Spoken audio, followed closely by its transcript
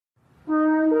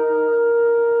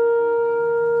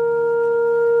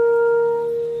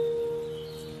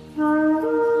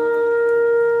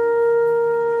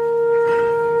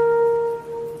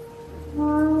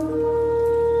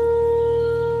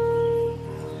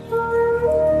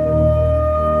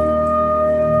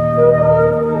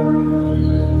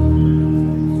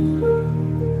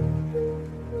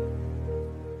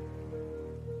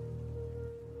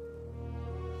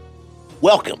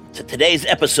Welcome to today's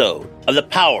episode of The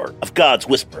Power of God's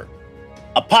Whisper,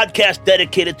 a podcast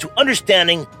dedicated to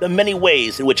understanding the many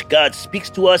ways in which God speaks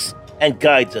to us and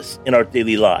guides us in our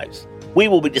daily lives. We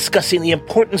will be discussing the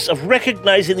importance of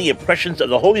recognizing the impressions of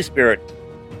the Holy Spirit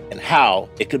and how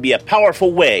it can be a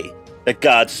powerful way that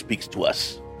God speaks to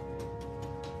us.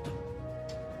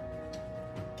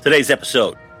 Today's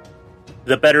episode,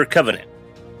 The Better Covenant,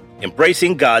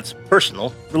 Embracing God's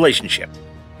Personal Relationship.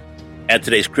 And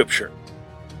today's scripture,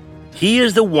 He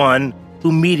is the one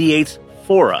who mediates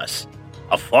for us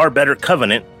a far better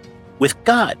covenant with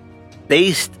God,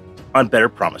 based on better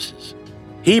promises.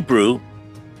 Hebrews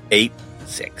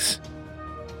 8:6.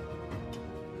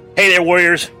 Hey there,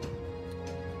 warriors.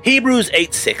 Hebrews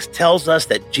 8:6 tells us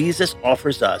that Jesus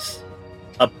offers us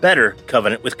a better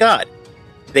covenant with God,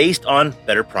 based on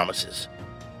better promises.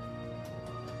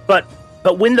 But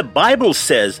when the Bible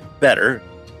says better,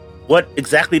 what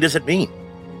exactly does it mean?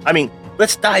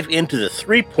 Let's dive into the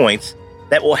 3 points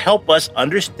that will help us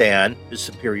understand the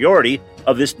superiority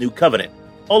of this new covenant,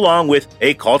 along with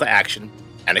a call to action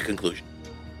and a conclusion.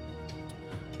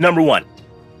 Number 1,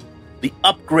 the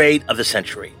upgrade of the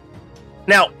century.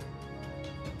 Now,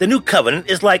 the new covenant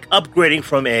is like upgrading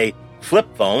from a flip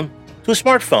phone to a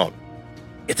smartphone.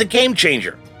 It's a game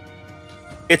changer.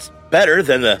 It's better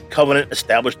than the covenant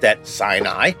established at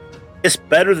Sinai. It's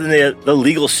better than the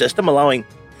legal system allowing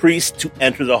priests to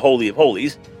enter the Holy of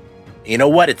Holies. You know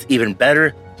what? It's even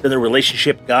better than the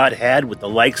relationship God had with the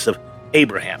likes of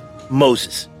Abraham,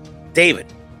 Moses, David,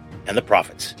 and the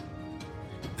prophets.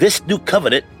 This new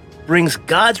covenant brings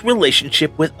God's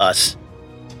relationship with us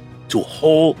to a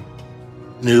whole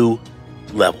new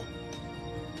level.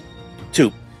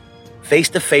 2,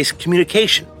 face-to-face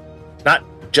communication, not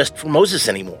just for Moses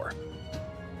anymore.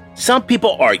 Some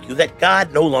people argue that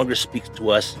God no longer speaks to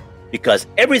us because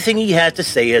everything he has to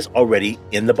say is already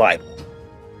in the Bible.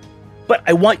 But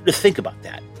I want you to think about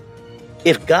that.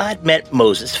 If God met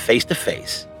Moses face to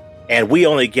face and we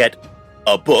only get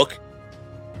a book,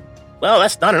 well,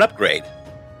 that's not an upgrade.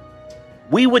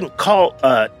 We wouldn't call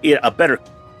it a better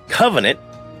covenant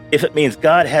if it means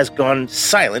God has gone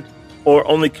silent or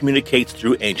only communicates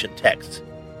through ancient texts.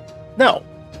 No.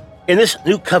 In this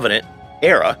new covenant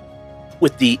era,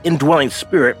 with the indwelling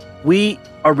Spirit, we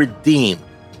are redeemed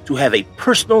to have a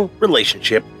personal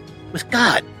relationship with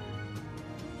God.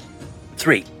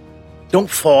 3, don't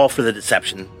fall for the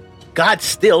deception. God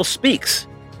still speaks.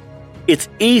 It's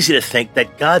easy to think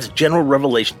that God's general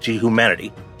revelation to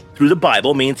humanity through the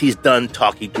Bible means he's done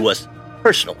talking to us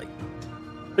personally.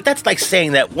 But that's like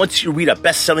saying that once you read a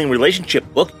best-selling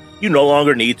relationship book, you no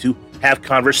longer need to have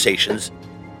conversations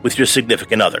with your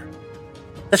significant other.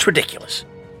 That's ridiculous.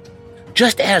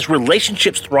 Just as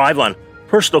relationships thrive on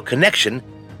personal connection,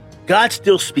 God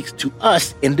still speaks to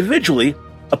us individually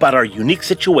about our unique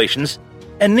situations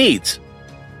and needs.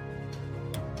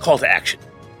 Call to action.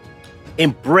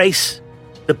 Embrace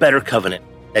the better covenant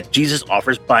that Jesus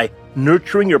offers by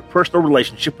nurturing your personal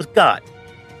relationship with God.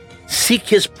 Seek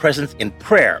his presence in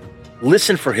prayer,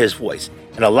 listen for his voice,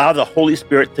 and allow the Holy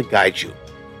Spirit to guide you.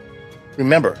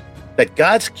 Remember that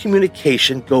God's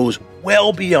communication goes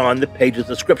well beyond the pages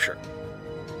of Scripture.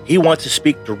 He wants to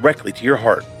speak directly to your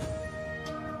heart.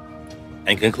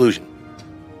 And conclusion.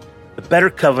 The better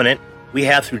covenant we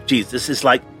have through Jesus is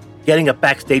like getting a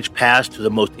backstage pass to the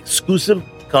most exclusive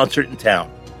concert in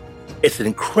town. It's an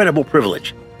incredible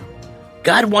privilege.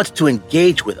 God wants to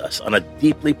engage with us on a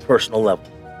deeply personal level,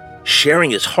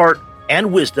 sharing his heart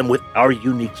and wisdom with our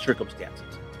unique circumstances.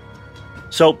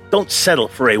 So don't settle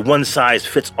for a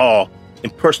one-size-fits-all in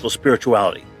personal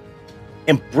spirituality.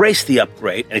 Embrace the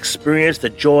upgrade and experience the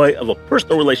joy of a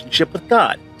personal relationship with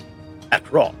God.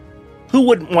 After all, who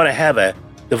wouldn't want to have a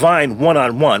divine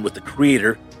one-on-one with the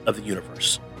creator of the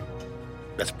universe?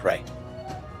 Let's pray.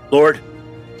 Lord,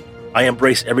 I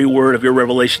embrace every word of your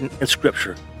revelation in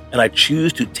Scripture, and I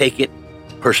choose to take it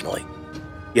personally.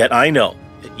 Yet I know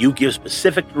that you give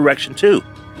specific direction too,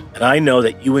 and I know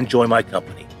that you enjoy my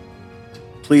company.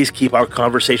 Please keep our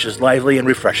conversations lively and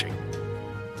refreshing,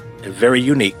 and very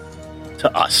unique to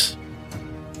us.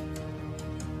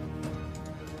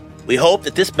 We hope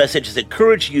that this message has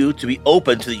encouraged you to be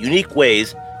open to the unique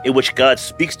ways in which God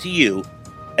speaks to you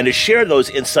and to share those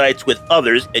insights with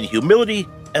others in humility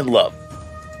and love.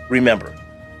 Remember,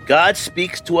 God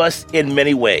speaks to us in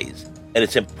many ways, and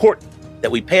it's important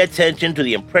that we pay attention to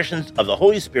the impressions of the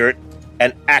Holy Spirit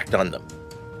and act on them.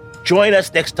 Join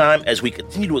us next time as we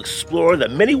continue to explore the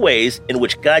many ways in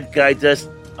which God guides us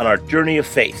on our journey of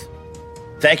faith.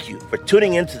 Thank you for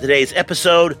tuning in to today's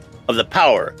episode of The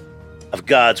Power of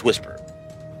God's Whisper.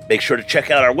 Make sure to check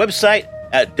out our website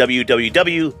at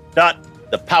www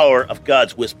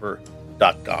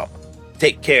thepowerofgodswhisper.com.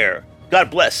 Take care,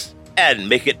 God bless, and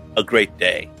make it a great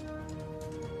day.